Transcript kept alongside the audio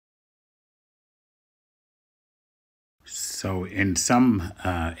So in some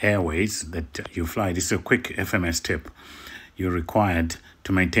airways that you fly, this is a quick FMS tip, you're required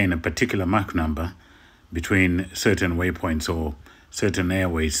to maintain a particular Mach number between certain waypoints or certain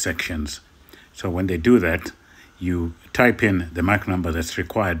airways sections. So when they do that, you type in the Mach number that's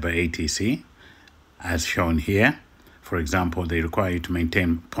required by ATC, as shown here. For example, they require you to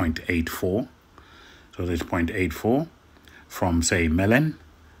maintain 0.84. So there's 0.84 from, say, Melon.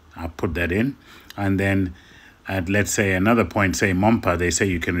 I'll put that in. And then at, let's say, another point, say Mompa, they say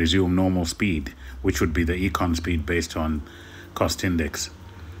you can resume normal speed, which would be the ECON speed based on cost index.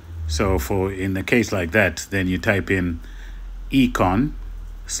 So for in the case like that, then you type in ECON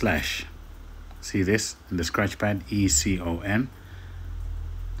slash, see this in the scratch pad, ECON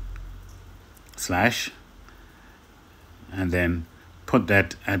slash, and then put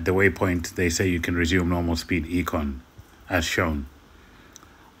that at the waypoint they say you can resume normal speed ECON as shown.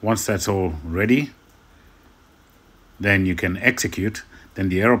 Once that's all ready, then you can execute. Then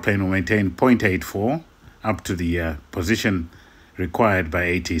the aeroplane will maintain 0.84 up to the position required by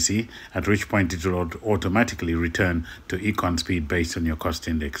ATC, at which point it will automatically return to ECON speed based on your cost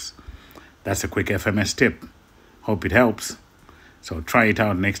index. That's a quick FMS tip. Hope it helps. So try it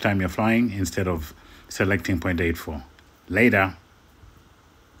out next time you're flying instead of selecting 0.84. Later.